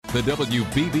The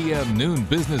WBBM Noon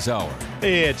Business Hour.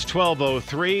 It's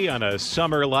 12:03 on a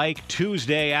summer-like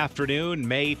Tuesday afternoon,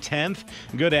 May 10th.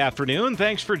 Good afternoon.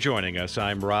 Thanks for joining us.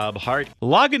 I'm Rob Hart.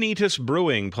 Lagunitas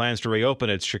Brewing plans to reopen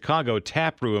its Chicago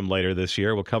tap room later this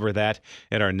year. We'll cover that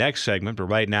in our next segment. But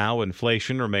right now,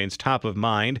 inflation remains top of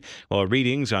mind, while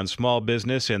readings on small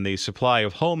business and the supply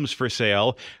of homes for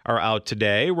sale are out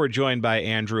today. We're joined by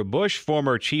Andrew Bush,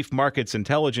 former Chief Markets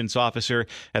Intelligence Officer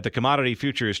at the Commodity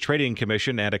Futures Trading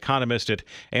Commission and economist at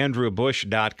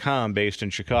andrewbush.com, based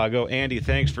in Chicago. Andy,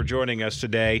 thanks for joining us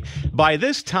today. By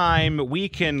this time, we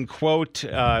can quote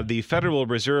the Federal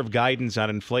Reserve guidance on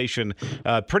inflation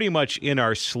pretty much in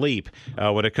our sleep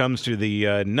when it comes to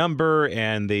the number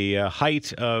and the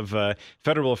height of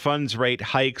federal funds rate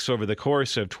hikes over the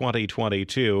course of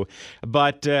 2022.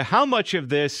 But how much of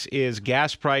this is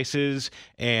gas prices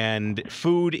and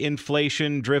food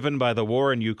inflation driven by the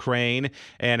war in Ukraine,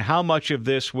 and how much of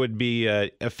this would be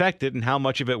affected and how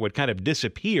much of it would kind of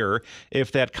disappear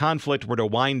if that conflict were to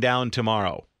wind down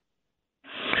tomorrow?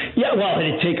 Yeah, well,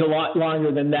 it'd take a lot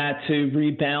longer than that to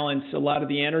rebalance a lot of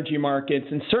the energy markets,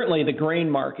 and certainly the grain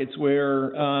markets,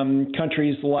 where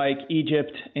countries like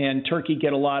Egypt and Turkey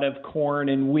get a lot of corn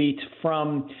and wheat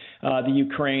from the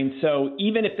Ukraine. So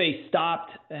even if they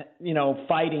stopped,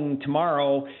 fighting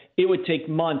tomorrow, it would take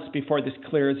months before this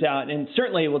clears out, and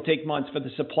certainly it will take months for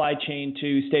the supply chain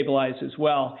to stabilize as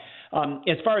well.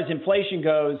 As far as inflation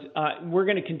goes, we're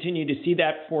going to continue to see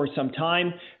that for some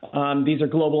time. These are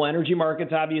global energy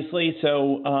markets, obviously,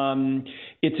 so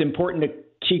it's important to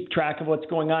keep track of what's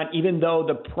going on. Even though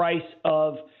the price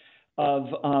of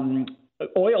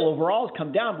oil overall has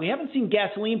come down, we haven't seen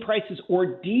gasoline prices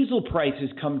or diesel prices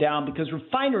come down because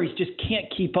refineries just can't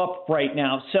keep up right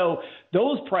now. So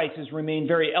those prices remain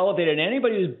very elevated. And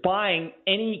anybody who's buying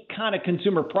any kind of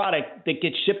consumer product that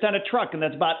gets shipped on a truck, and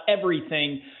that's about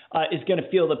everything, is going to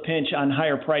feel the pinch on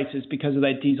higher prices because of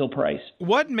that diesel price.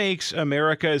 What makes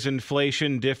America's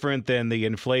inflation different than the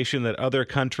inflation that other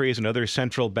countries and other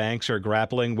central banks are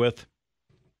grappling with?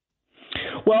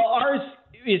 Well, ours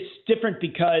is different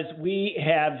because we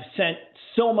have sent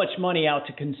so much money out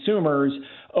to consumers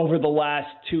over the last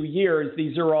 2 years.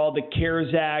 These are all the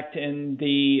CARES Act and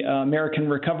the American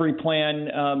Recovery Plan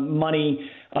money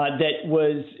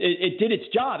it did its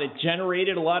job. It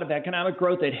generated a lot of economic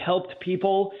growth. It helped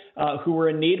people who were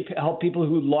in need, helped people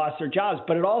who lost their jobs,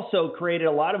 but it also created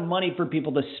a lot of money for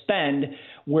people to spend,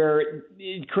 where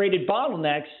it created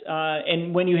bottlenecks.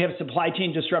 And when you have supply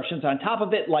chain disruptions on top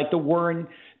of it, like the war in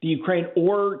the Ukraine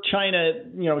or China,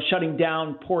 shutting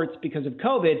down ports because of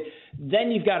COVID,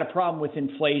 then you've got a problem with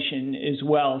inflation as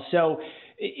well. So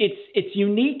it's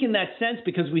unique in that sense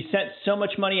because we sent so much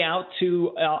money out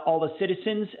to all the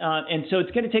citizens, and so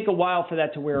it's going to take a while for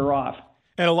that to wear off.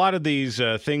 And a lot of these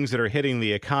things that are hitting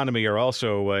the economy are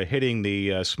also hitting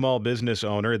the small business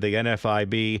owner, the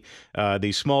NFIB,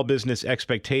 the small business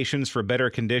expectations for better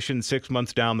conditions 6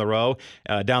 months down the road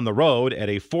at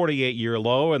a 48-year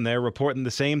low, and they're reporting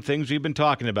the same things we've been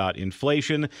talking about: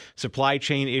 inflation, supply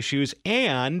chain issues,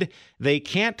 and they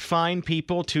can't find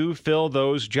people to fill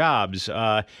those jobs.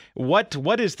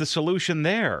 What is the solution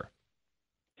there?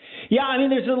 Yeah, I mean,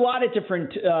 there's a lot of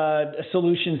different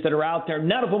solutions that are out there.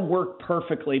 None of them work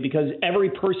perfectly because every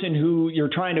person who you're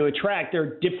trying to attract, there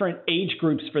are different age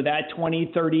groups for that.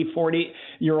 20, 30,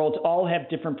 40-year-olds all have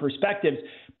different perspectives.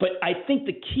 But I think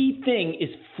the key thing is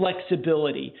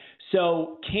flexibility.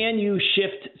 So can you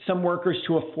shift some workers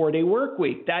to a 4-day work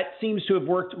week? That seems to have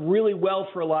worked really well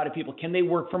for a lot of people. Can they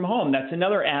work from home? That's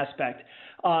another aspect.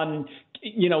 Are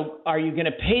you going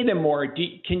to pay them more?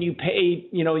 Can you pay,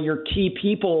 your key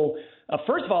people?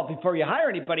 First of all, before you hire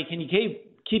anybody, can you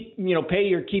pay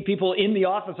your key people in the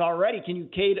office already? Can you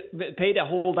pay to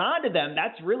hold on to them?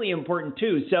 That's really important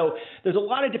too. So there's a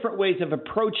lot of different ways of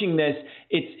approaching this.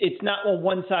 It's not a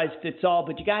one size fits all,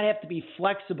 but you got to have to be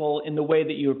flexible in the way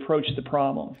that you approach the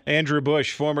problem. Andrew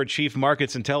Bush, former Chief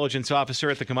Markets Intelligence Officer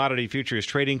at the Commodity Futures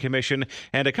Trading Commission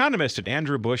and economist at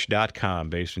andrewbush.com,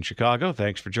 based in Chicago.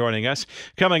 Thanks for joining us.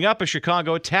 Coming up, a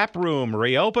Chicago tap room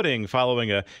reopening following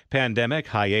a pandemic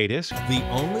hiatus. The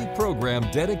only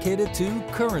program dedicated to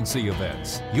currency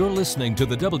events. You're listening to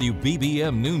the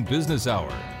WBBM Noon Business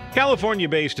Hour.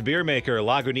 California-based beer maker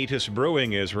Lagunitas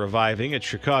Brewing is reviving its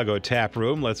Chicago tap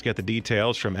room. Let's get the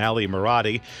details from Ali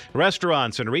Maradi,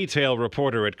 restaurants and retail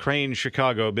reporter at Crane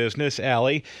Chicago Business.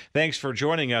 Ali, thanks for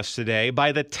joining us today.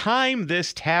 By the time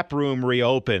this tap room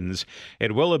reopens,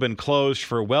 it will have been closed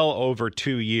for well over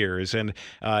 2 years. And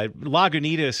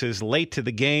Lagunitas is late to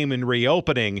the game in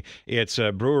reopening its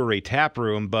brewery tap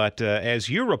room. But as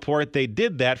you report, they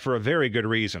did that for a very good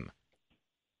reason.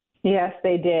 Yes,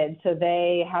 they did. So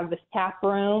they have this tap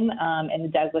room in the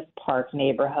Douglas Park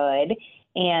neighborhood,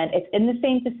 and it's in the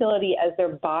same facility as their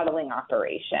bottling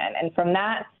operation. And from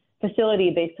that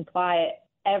facility, they supply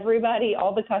everybody,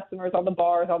 all the customers, all the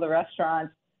bars, all the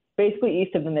restaurants, basically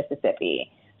east of the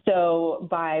Mississippi. So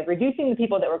by reducing the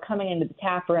people that were coming into the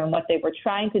tap room, what they were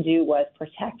trying to do was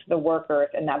protect the workers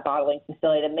in that bottling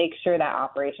facility to make sure that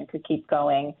operation could keep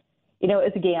going. You know,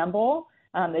 it's a gamble.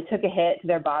 They took a hit to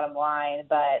their bottom line,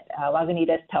 but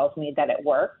Lagunitas tells me that it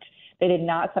worked. They did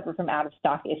not suffer from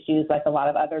out-of-stock issues like a lot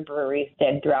of other breweries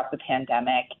did throughout the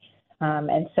pandemic.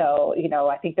 And so, you know,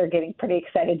 I think they're getting pretty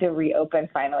excited to reopen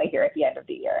finally here at the end of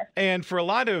the year. And for a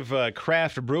lot of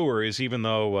craft brewers, even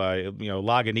though,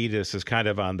 Lagunitas is kind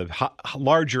of on the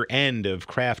larger end of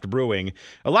craft brewing,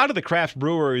 a lot of the craft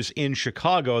brewers in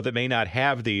Chicago that may not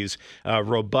have these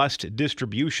robust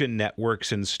distribution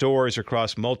networks and stores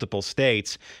across multiple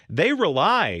states, they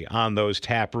rely on those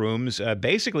tap rooms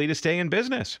basically to stay in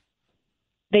business.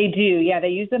 They do. Yeah, they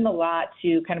use them a lot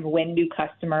to kind of win new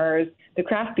customers. The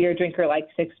craft beer drinker likes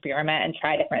to experiment and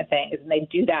try different things, and they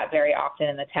do that very often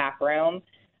in the tap room.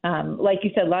 Like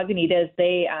you said, Lagunitas,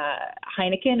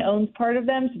 Heineken owns part of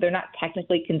them, so they're not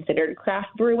technically considered craft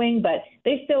brewing, but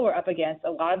they still were up against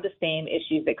a lot of the same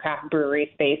issues that craft breweries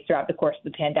faced throughout the course of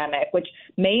the pandemic, which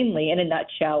mainly, in a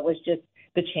nutshell, was just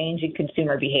the change in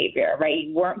consumer behavior, right?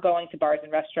 You weren't going to bars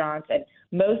and restaurants, and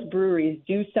most breweries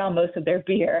do sell most of their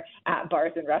beer at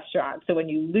bars and restaurants. So when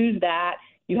you lose that,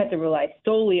 you have to rely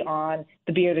solely on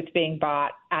the beer that's being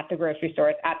bought at the grocery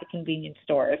stores, at the convenience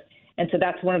stores. And so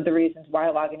that's one of the reasons why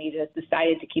Lagunitas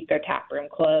decided to keep their tap room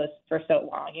closed for so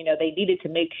long. You know, they needed to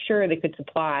make sure they could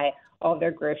supply all of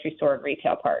their grocery store and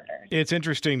retail partners. It's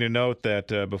interesting to note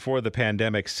that before the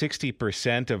pandemic,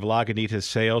 60% of Lagunitas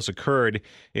sales occurred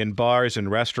in bars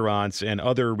and restaurants and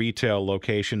other retail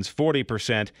locations,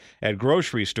 40% at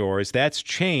grocery stores. That's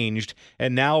changed,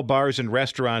 and now bars and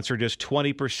restaurants are just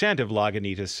 20% of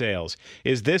Lagunitas sales.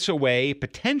 Is this a way,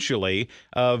 potentially,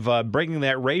 of bringing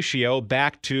that ratio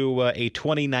back to a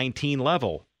 2019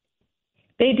 level?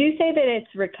 They do say that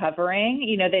it's recovering.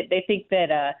 You know, they think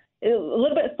that a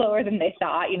little bit slower than they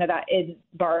thought, you know, that in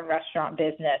bar and restaurant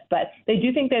business, but they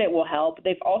do think that it will help.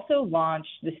 They've also launched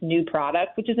this new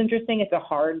product, which is interesting. It's a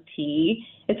hard tea.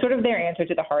 It's sort of their answer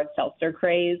to the hard seltzer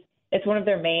craze. It's one of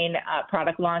their main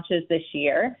product launches this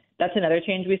year. That's another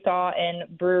change we saw in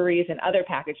breweries and other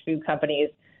packaged food companies,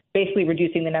 basically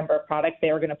reducing the number of products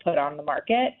they were going to put on the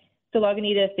market. So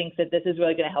Lagunitas thinks that this is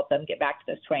really going to help them get back to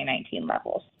those 2019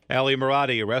 levels. Ali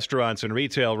Muradi, restaurants and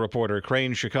retail reporter,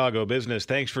 Crain's Chicago Business.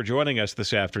 Thanks for joining us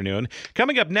this afternoon.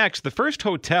 Coming up next, the first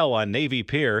hotel on Navy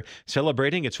Pier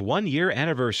celebrating its one-year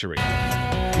anniversary.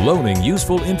 Loaning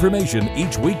useful information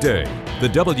each weekday. The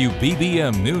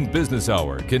WBBM Noon Business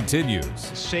Hour continues.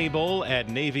 Sable at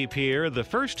Navy Pier, the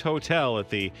first hotel at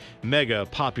the mega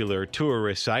popular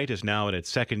tourist site, is now in its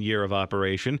second year of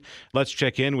operation. Let's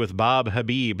check in with Bob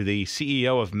Habib, the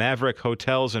CEO of Maverick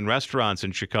Hotels and Restaurants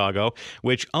in Chicago,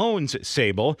 which owns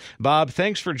Sable. Bob,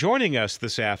 thanks for joining us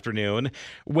this afternoon.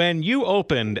 When you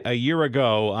opened a year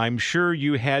ago, I'm sure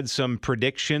you had some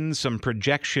predictions, some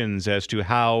projections as to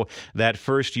how that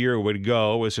first year would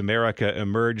go as America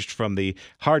emerged from the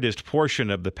hardest portion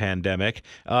of the pandemic.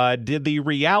 Did the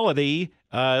reality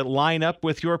line up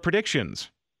with your predictions?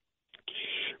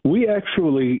 We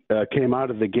actually came out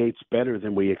of the gates better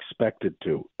than we expected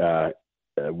to.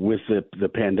 With the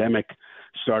pandemic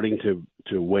starting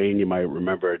to wane, you might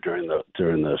remember during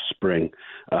the spring,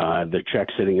 the check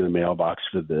sitting in the mailbox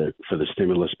for the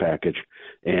stimulus package,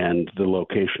 and the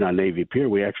location on Navy Pier,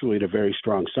 we actually had a very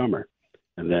strong summer,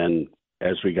 and then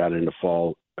as we got into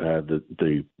fall,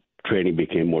 the trading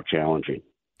became more challenging.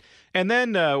 And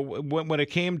then when it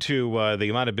came to the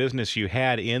amount of business you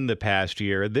had in the past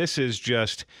year, this is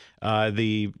just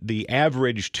the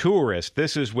average tourist.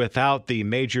 This is without the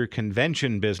major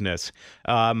convention business.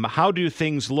 How do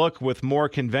things look with more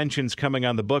conventions coming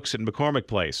on the books at McCormick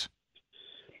Place?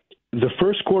 The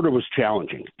first quarter was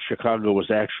challenging. Chicago was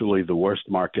actually the worst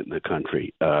market in the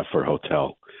country for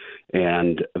hotel.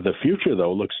 And the future,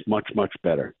 though, looks much, much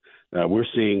better. We're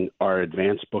seeing our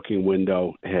advanced booking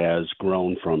window has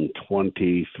grown from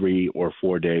 23 or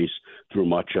 4 days through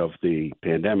much of the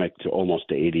pandemic to almost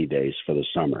 80 days for the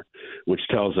summer, which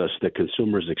tells us that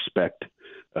consumers expect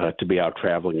to be out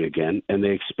traveling again, and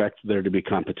they expect there to be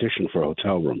competition for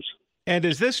hotel rooms. And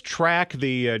does this track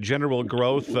the general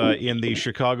growth in the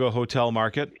Chicago hotel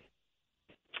market?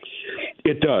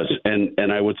 It does,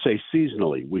 and I would say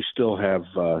seasonally. We still have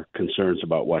concerns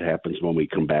about what happens when we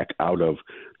come back out of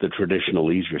the traditional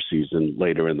leisure season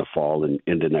later in the fall and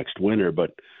into next winter. But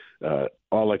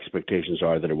all expectations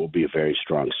are that it will be a very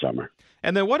strong summer.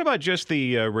 And then what about just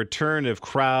the return of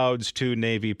crowds to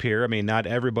Navy Pier? I mean, not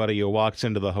everybody who walks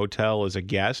into the hotel is a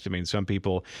guest. I mean, some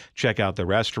people check out the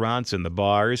restaurants and the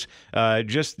bars.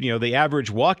 Just, the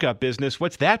average walk-up business,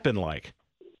 what's that been like?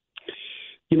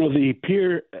 The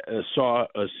pier saw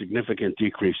a significant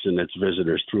decrease in its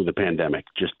visitors through the pandemic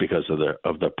just because of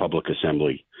the public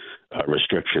assembly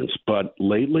restrictions. But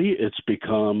lately, it's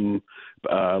become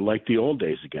like the old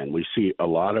days again. We see a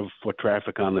lot of foot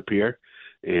traffic on the pier,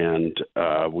 and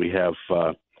we have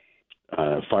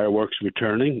fireworks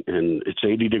returning, and it's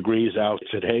 80 degrees out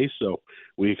today, so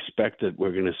we expect that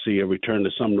we're going to see a return to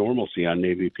some normalcy on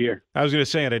Navy Pier. I was going to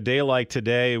say, on a day like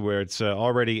today where it's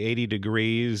already 80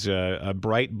 degrees, a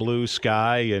bright blue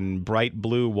sky and bright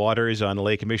blue waters on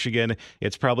Lake Michigan,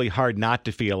 it's probably hard not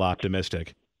to feel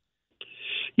optimistic.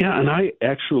 Yeah, and I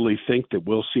actually think that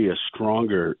we'll see a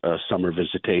stronger summer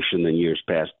visitation than years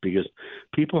past because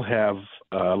people have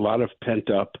a lot of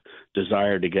pent-up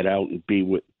desire to get out and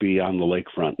be on the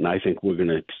lakefront, and I think we're going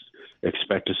to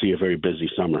expect to see a very busy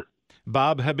summer.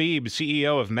 Bob Habib,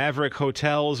 CEO of Maverick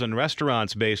Hotels and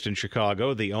Restaurants based in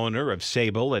Chicago, the owner of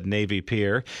Sable at Navy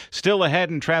Pier. Still ahead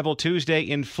in Travel Tuesday,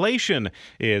 inflation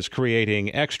is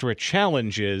creating extra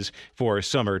challenges for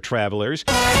summer travelers.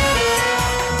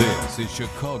 This is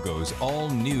Chicago's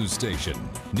all-news station,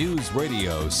 News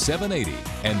Radio 780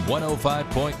 and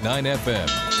 105.9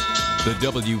 FM. The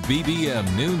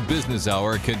WBBM Noon Business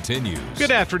Hour continues. Good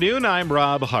afternoon. I'm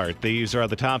Rob Hart. These are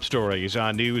the top stories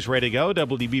on News Radio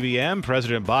WBBM.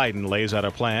 President Biden lays out a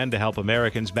plan to help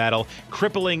Americans battle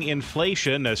crippling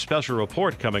inflation. A special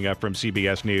report coming up from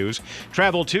CBS News.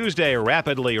 Travel Tuesday,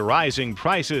 rapidly rising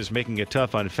prices making it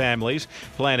tough on families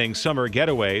planning summer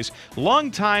getaways.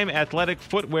 Longtime athletic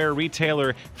footwear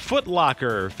retailer Foot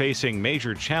Locker facing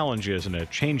major challenges in a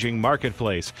changing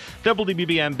marketplace.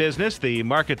 WBBM Business, the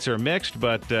markets are mixed,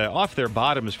 but off their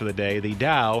bottoms for the day. The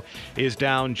Dow is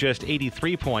down just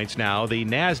 83 points now. The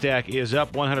NASDAQ is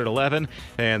up 111,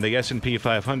 and the S&P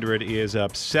 500 is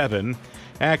up 7.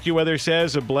 AccuWeather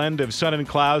says a blend of sun and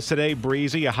clouds today,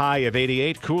 breezy, a high of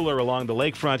 88, cooler along the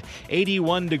lakefront,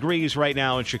 81 degrees right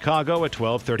now in Chicago at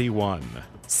 12:31.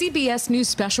 CBS News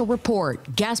special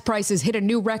report. Gas prices hit a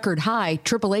new record high.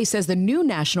 AAA says the new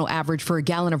national average for a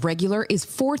gallon of regular is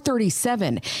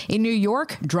 $4.37. In New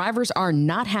York, drivers are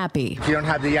not happy. If you don't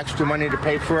have the extra money to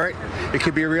pay for it, it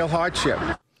could be a real hardship.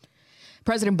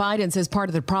 President Biden says part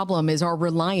of the problem is our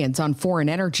reliance on foreign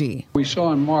energy. We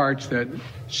saw in March that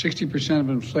 60% of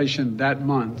inflation that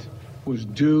month was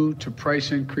due to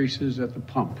price increases at the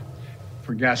pump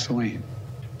for gasoline.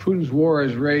 Putin's war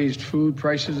has raised food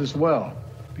prices as well,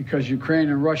 because Ukraine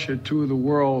and Russia, two of the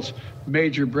world's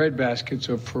major bread baskets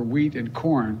for wheat and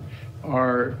corn,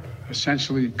 are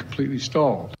essentially completely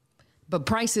stalled. But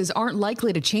prices aren't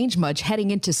likely to change much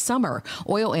heading into summer.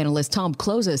 Oil analyst Tom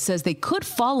Kloza says they could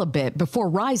fall a bit before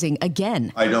rising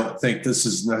again. I don't think this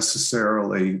is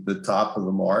necessarily the top of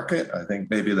the market. I think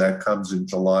maybe that comes in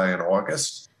July and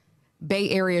August.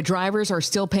 Bay Area drivers are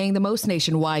still paying the most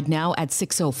nationwide now at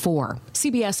 $6.04.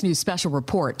 CBS News special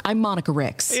report. I'm Monica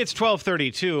Ricks. It's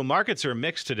 12:32. Markets are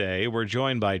mixed today. We're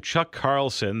joined by Chuck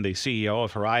Carlson, the CEO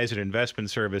of Horizon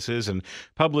Investment Services and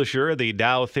publisher of the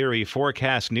Dow Theory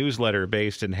Forecast newsletter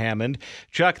based in Hammond.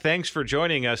 Chuck, thanks for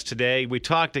joining us today. We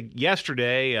talked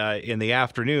yesterday in the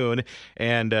afternoon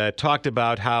and talked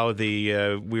about how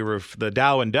the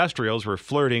Dow Industrials were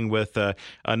flirting with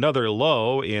another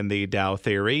low in the Dow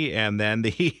Theory, and then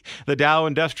the Dow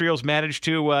Industrials managed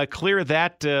to clear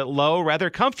that low rather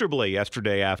comfortably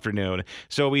yesterday afternoon.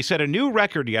 So we set a new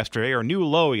record yesterday, or new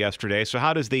low yesterday. So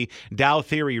how does the Dow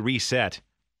Theory reset?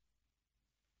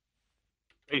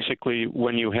 Basically,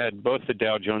 when you had both the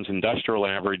Dow Jones Industrial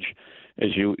Average,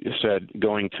 as you said,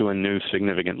 going to a new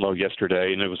significant low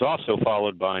yesterday, and it was also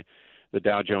followed by the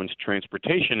Dow Jones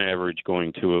Transportation Average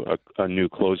going to a new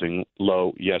closing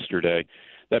low yesterday.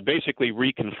 That basically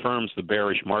reconfirms the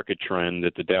bearish market trend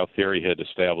that the Dow Theory had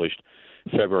established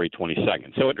February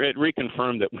 22nd. So it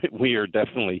reconfirmed that we are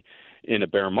definitely in a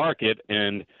bear market.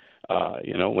 And,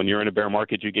 when you're in a bear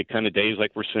market, you get kind of days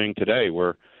like we're seeing today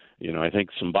where, I think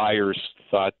some buyers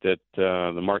thought that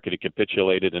the market had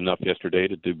capitulated enough yesterday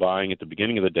to do buying at the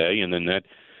beginning of the day, and then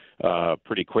that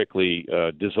pretty quickly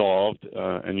dissolved.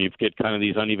 And you get kind of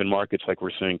these uneven markets like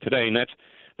we're seeing today. And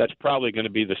that's probably going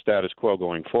to be the status quo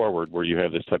going forward, where you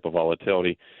have this type of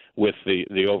volatility with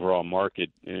the overall market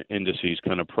indices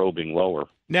kind of probing lower.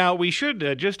 Now, we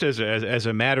should, just as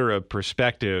a matter of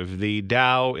perspective, the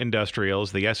Dow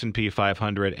Industrials, the S&P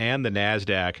 500, and the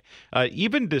NASDAQ,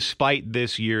 even despite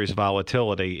this year's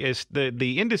volatility,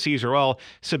 the indices are all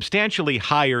substantially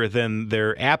higher than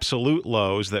their absolute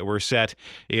lows that were set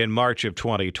in March of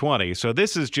 2020. So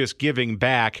this is just giving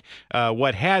back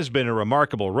what has been a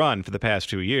remarkable run for the past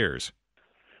 2 years.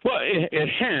 Well, it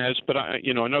has, but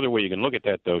another way you can look at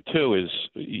that, though, too, is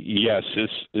yes,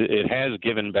 it has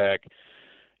given back,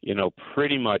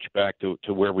 pretty much back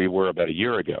to where we were about a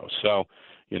year ago. So,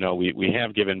 we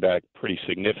have given back pretty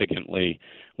significantly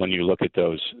when you look at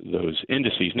those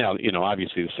indices. Now,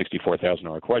 obviously the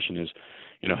 $64,000 question is,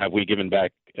 have we given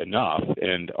back enough,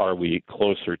 and are we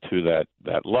closer to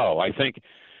that low? I think,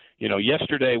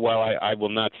 yesterday, while I will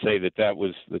not say that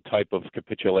was the type of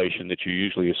capitulation that you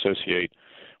usually associate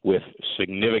with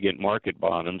significant market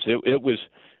bottoms, it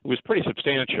was pretty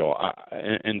substantial.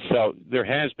 And so there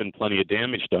has been plenty of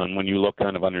damage done when you look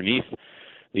kind of underneath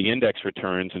the index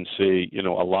returns and see, a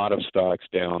lot of stocks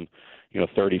down,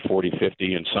 30, 40,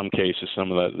 50, in some cases,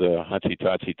 some of the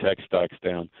hotsy-totsy tech stocks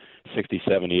down 60,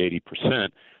 70, 80%.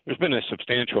 There's been a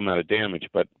substantial amount of damage,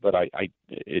 but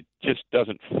it just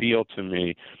doesn't feel to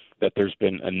me that there's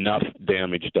been enough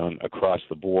damage done across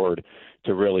the board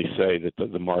to really say that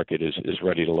the market is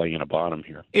ready to lay in a bottom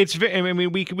here.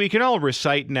 We can all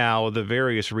recite now the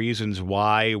various reasons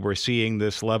why we're seeing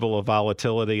this level of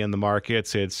volatility in the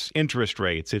markets. It's interest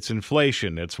rates, it's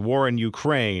inflation, it's war in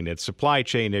Ukraine, it's supply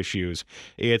chain issues,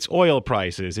 it's oil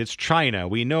prices, it's China.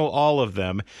 We know all of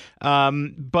them.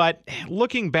 But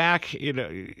looking back,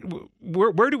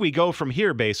 where do we go from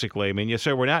here, basically? I mean, you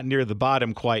said we're not near the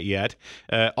bottom quite yet.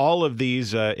 All of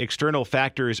these external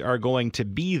factors are going to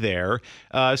be there.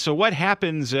 So what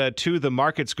happens to the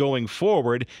markets going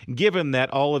forward, given that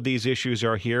all of these issues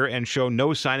are here and show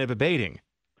no sign of abating?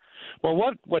 Well,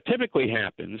 what typically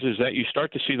happens is that you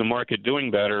start to see the market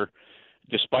doing better,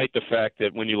 despite the fact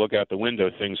that when you look out the window,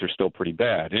 things are still pretty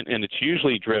bad. And it's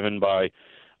usually driven by,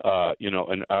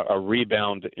 a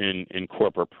rebound in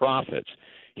corporate profits.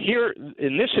 Here,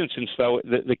 in this instance, though,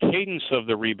 the cadence of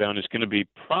the rebound is going to be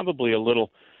probably a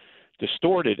little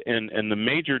distorted, and the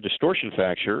major distortion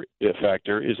factor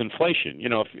is inflation.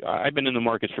 I've been in the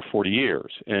markets for 40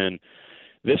 years, and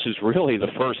this is really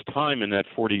the first time in that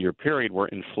 40-year period where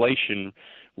inflation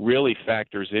really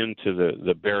factors into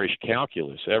the bearish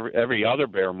calculus. Every other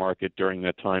bear market during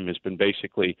that time has been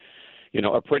basically,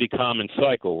 a pretty common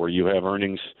cycle where you have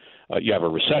earnings, you have a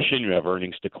recession, you have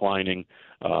earnings declining,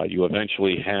 you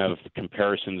eventually have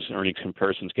earnings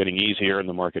comparisons getting easier, and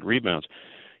the market rebounds.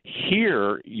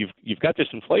 Here, you've got this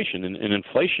inflation, and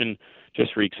inflation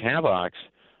just wreaks havoc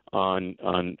on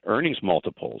earnings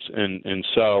multiples, and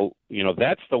so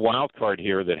that's the wild card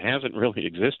here that hasn't really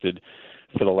existed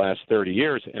for the last 30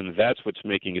 years, and that's what's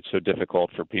making it so difficult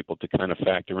for people to kind of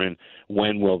factor in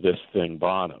when will this thing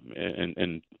bottom.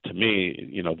 And to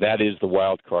me, that is the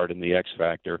wild card and the X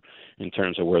factor in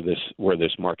terms of where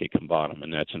this market can bottom,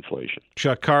 and that's inflation.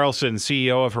 Chuck Carlson,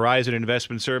 CEO of Horizon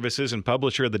Investment Services and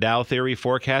publisher of the Dow Theory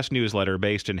Forecast newsletter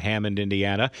based in Hammond,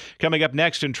 Indiana. Coming up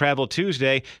next in Travel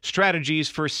Tuesday, strategies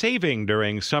for saving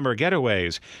during summer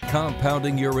getaways.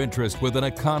 Compounding your interest with an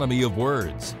economy of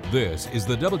words. This is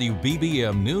the WBBM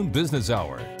Noon Business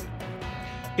Hour.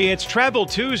 It's Travel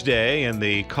Tuesday, and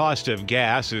the cost of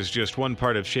gas is just one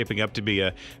part of shaping up to be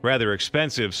a rather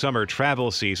expensive summer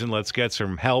travel season. Let's get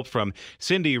some help from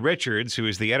Cindy Richards, who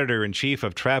is the editor-in-chief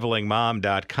of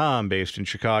TravelingMom.com, based in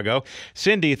Chicago.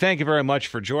 Cindy, thank you very much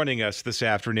for joining us this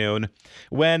afternoon.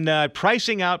 When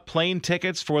pricing out plane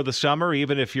tickets for the summer,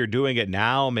 even if you're doing it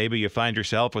now, maybe you find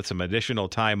yourself with some additional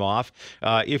time off.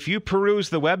 If you peruse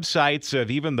the websites of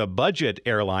even the budget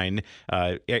airline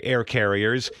air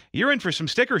carriers, you're in for some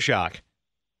sticker shock.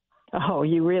 Oh,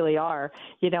 you really are.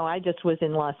 I just was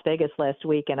in Las Vegas last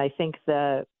week, and I think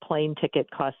the plane ticket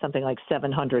cost something like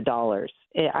 $700.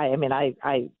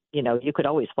 You could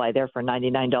always fly there for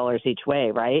 $99 each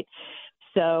way, right?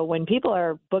 So when people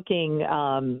are booking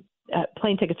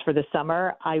plane tickets for the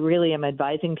summer, I really am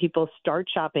advising people start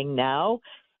shopping now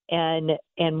and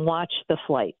watch the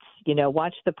flights.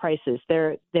 Watch the prices.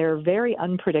 They're very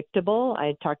unpredictable.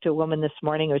 I talked to a woman this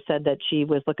morning who said that she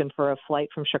was looking for a flight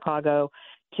from Chicago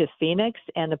to Phoenix,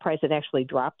 and the price had actually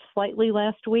dropped slightly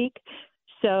last week.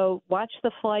 So watch the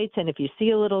flights, and if you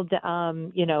see a little,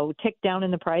 tick down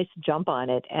in the price, jump on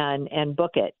it and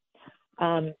book it.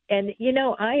 I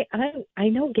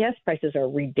know gas prices are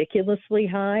ridiculously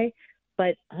high,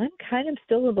 but I'm kind of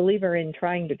still a believer in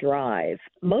trying to drive,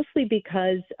 mostly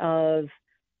because of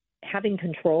having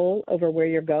control over where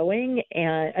you're going,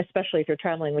 and especially if you're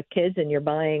traveling with kids and you're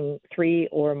buying 3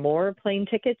 or more plane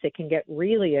tickets, it can get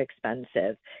really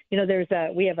expensive.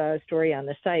 We have a story on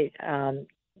the site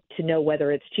to know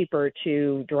whether it's cheaper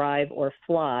to drive or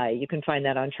fly. You can find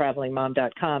that on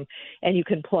travelingmom.com, and you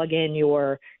can plug in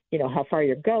your how far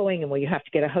you're going and where you have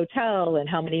to get a hotel and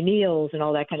how many meals and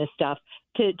all that kind of stuff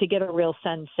to get a real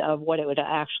sense of what it would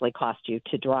actually cost you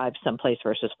to drive someplace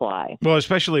versus fly. Well,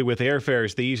 especially with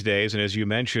airfares these days, and as you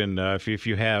mentioned, if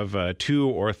you have 2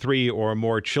 or 3 or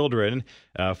more children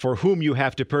for whom you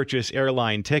have to purchase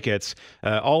airline tickets,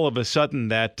 all of a sudden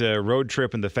that road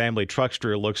trip in the family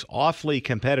truckster looks awfully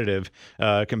competitive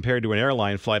compared to an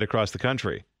airline flight across the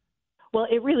country. Well,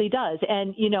 it really does.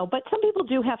 And, but some people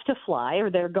do have to fly,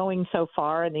 or they're going so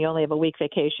far and they only have a week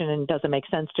vacation and it doesn't make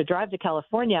sense to drive to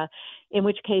California, in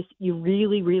which case you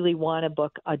really, really want to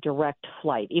book a direct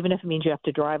flight, even if it means you have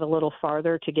to drive a little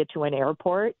farther to get to an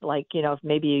airport. Like, if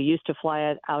maybe you used to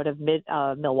fly out of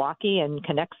Milwaukee and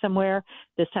connect somewhere,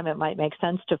 this time it might make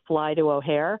sense to fly to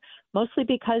O'Hare, mostly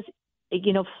because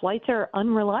flights are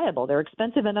unreliable. They're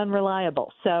expensive and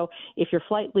unreliable. So if your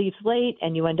flight leaves late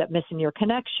and you end up missing your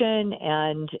connection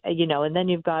and then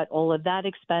you've got all of that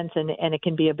expense and it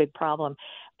can be a big problem.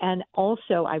 And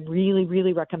also, I really,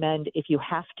 really recommend if you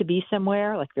have to be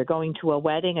somewhere, like if you're going to a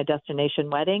wedding, a destination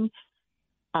wedding,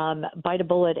 bite a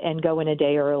bullet and go in a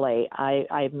day early.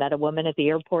 I met a woman at the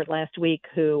airport last week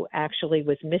who actually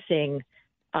was missing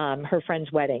her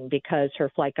friend's wedding because her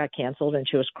flight got canceled, and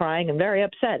she was crying and very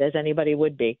upset, as anybody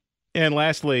would be. And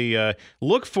lastly,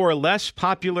 look for less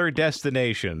popular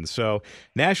destinations. So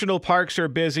national parks are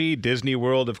busy. Disney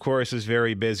World, of course, is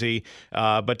very busy.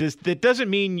 But that doesn't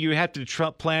mean you have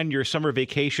to plan your summer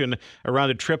vacation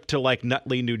around a trip to like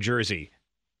Nutley, New Jersey.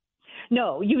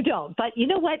 No, you don't. But you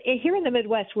know what? Here in the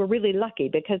Midwest, we're really lucky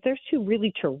because there's 2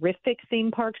 really terrific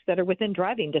theme parks that are within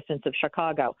driving distance of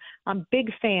Chicago. I'm a big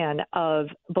fan of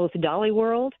both Dolly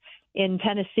World in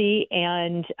Tennessee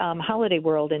and Holiday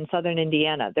World in southern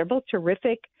Indiana. They're both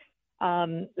terrific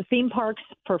theme parks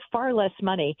for far less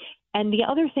money. And the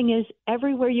other thing is,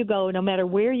 everywhere you go, no matter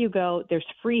where you go, there's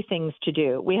free things to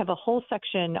do. We have a whole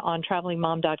section on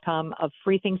travelingmom.com of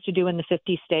free things to do in the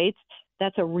 50 states.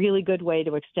 That's a really good way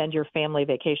to extend your family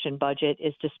vacation budget,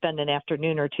 is to spend an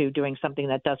afternoon or 2 doing something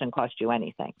that doesn't cost you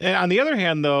anything. And on the other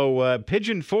hand, though,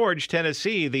 Pigeon Forge,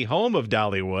 Tennessee, the home of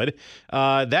Dollywood,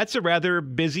 that's a rather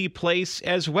busy place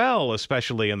as well,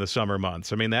 especially in the summer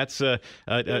months. I mean, that's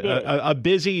a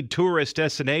busy tourist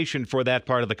destination for that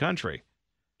part of the country.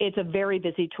 It's a very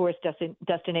busy tourist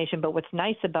destination, but what's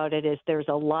nice about it is there's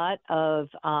a lot of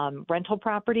rental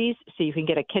properties, so you can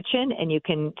get a kitchen and you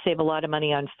can save a lot of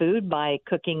money on food by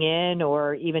cooking in,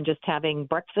 or even just having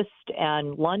breakfast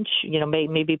and lunch,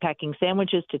 maybe packing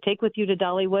sandwiches to take with you to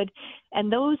Dollywood.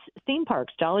 And those theme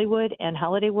parks, Dollywood and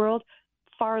Holiday World,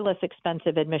 far less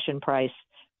expensive admission price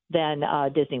than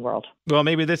Disney World. Well,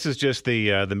 maybe this is just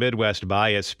the Midwest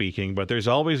bias speaking, but there's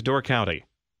always Door County.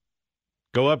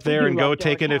 Go up there and go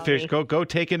take in a fish. Go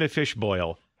take in a fish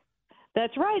boil.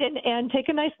 That's right, and take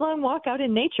a nice long walk out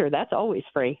in nature. That's always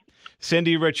free.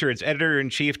 Cindy Richards,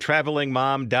 editor-in-chief,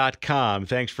 travelingmom.com.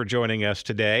 Thanks for joining us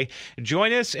today.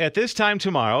 Join us at this time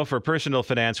tomorrow for Personal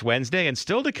Finance Wednesday, and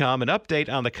still to come, an update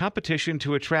on the competition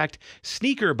to attract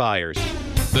sneaker buyers.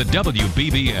 The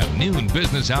WBBM Noon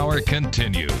Business Hour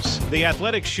continues. The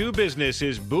athletic shoe business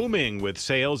is booming, with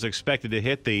sales expected to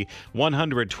hit the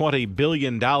 $120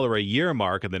 billion a year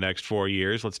mark in the next 4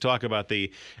 years. Let's talk about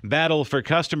the battle for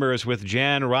customers with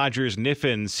Jan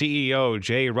Rogers-Kniffen, CEO,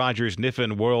 J.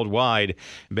 Rogers-Kniffen Worldwide,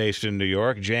 based in New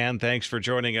York. Jan, thanks for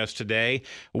joining us today.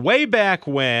 Way back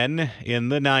when, in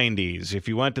the 90s, if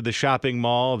you went to the shopping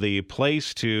mall, the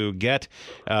place to get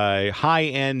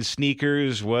high-end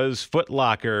sneakers was Foot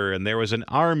Locker. And there was an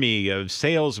army of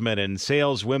salesmen and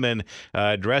saleswomen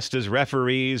dressed as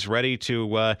referees, ready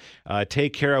to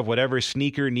take care of whatever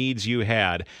sneaker needs you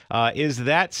had. Is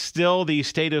that still the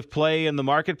state of play in the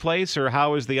marketplace, or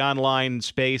how has the online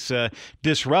space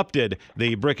disrupted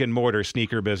the brick-and-mortar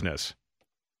sneaker business?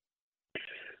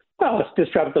 Well, it's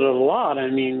disrupted it a lot. I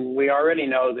mean, we already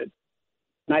know that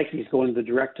Nike's going to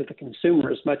direct to the consumer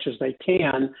as much as they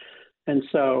can. And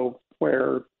so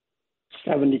where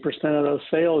 70% of those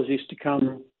sales used to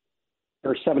come,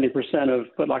 or 70% of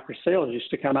Foot Locker sales used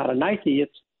to come out of Nike,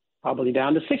 it's probably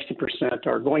down to 60%,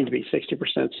 or going to be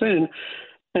 60% soon.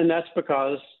 And that's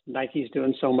because Nike's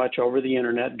doing so much over the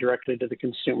internet directly to the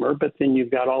consumer. But then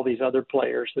you've got all these other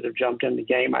players that have jumped in the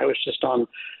game. I was just on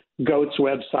GOAT's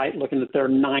website looking at their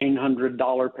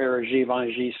 $900 pair of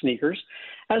Givenchy sneakers,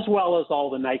 as well as all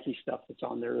the Nike stuff that's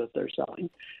on there that they're selling.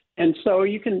 And so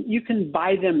you can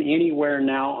buy them anywhere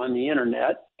now on the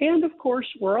internet. And of course,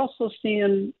 we're also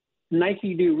seeing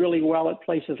Nike do really well at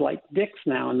places like Dick's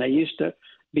now, and they used to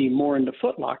be more into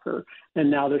Foot Locker,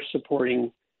 and now they're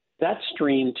supporting that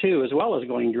stream too, as well as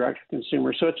going direct to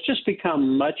consumer. So it's just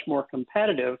become much more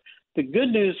competitive. The good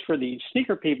news for the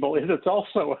sneaker people is it's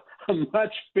also a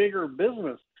much bigger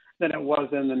business than it was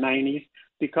in the 90s,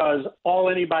 because all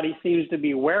anybody seems to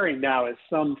be wearing now is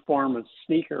some form of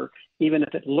sneaker, even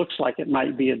if it looks like it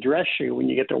might be a dress shoe when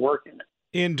you get to work in it.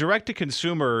 In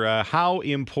direct-to-consumer, how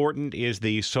important is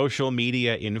the social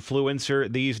media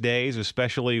influencer these days,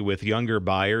 especially with younger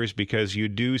buyers? Because you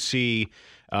do see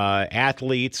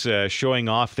athletes showing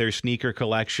off their sneaker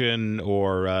collection,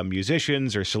 or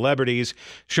musicians or celebrities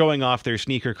showing off their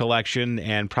sneaker collection,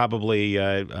 and probably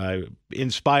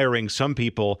inspiring some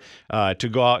people to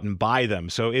go out and buy them.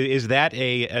 So is that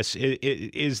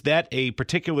a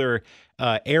particular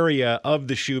area of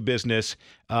the shoe business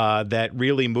that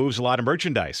really moves a lot of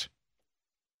merchandise?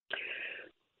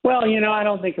 Well, I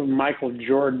don't think of Michael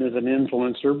Jordan as an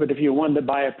influencer, but if you wanted to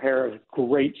buy a pair of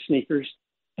great sneakers,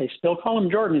 they still call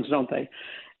them Jordans, don't they?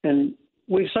 And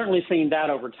we've certainly seen that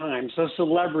over time. So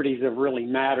celebrities have really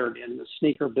mattered in the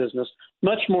sneaker business,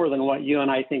 much more than what you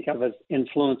and I think of as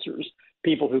influencers,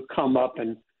 people who come up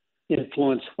and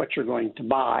influence what you're going to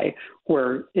buy,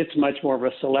 where it's much more of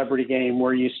a celebrity game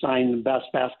where you sign the best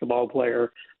basketball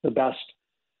player, the best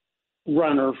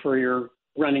runner for your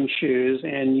running shoes,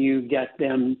 and you get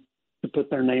them to put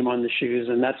their name on the shoes.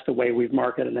 And that's the way we've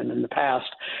marketed them in the past.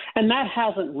 And that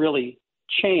hasn't really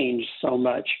changed so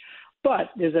much. But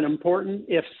is it important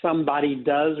if somebody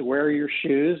does wear your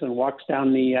shoes and walks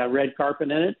down the red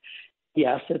carpet in it?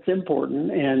 Yes, it's important,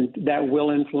 and that will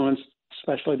influence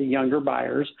especially the younger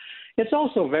buyers. It's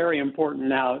also very important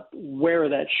now where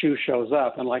that shoe shows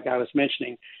up. And like I was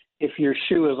mentioning, if your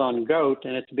shoe is on GOAT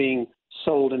and it's being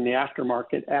sold in the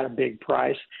aftermarket at a big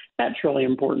price, that's really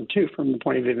important too from the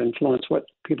point of view of influence what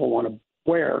people want to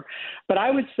wear. But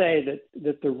I would say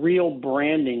that the real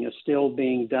branding is still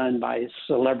being done by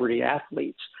celebrity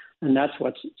athletes, and that's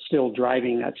what's still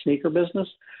driving that sneaker business.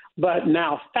 But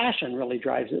now fashion really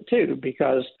drives it too,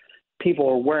 because people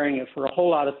are wearing it for a whole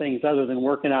lot of things other than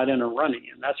working out and running,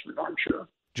 and that's for darn sure.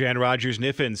 Jan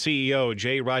Rogers-Kniffen, CEO,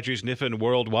 J. Rogers-Kniffen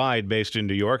Worldwide, based in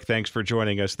New York. Thanks for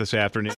joining us this afternoon.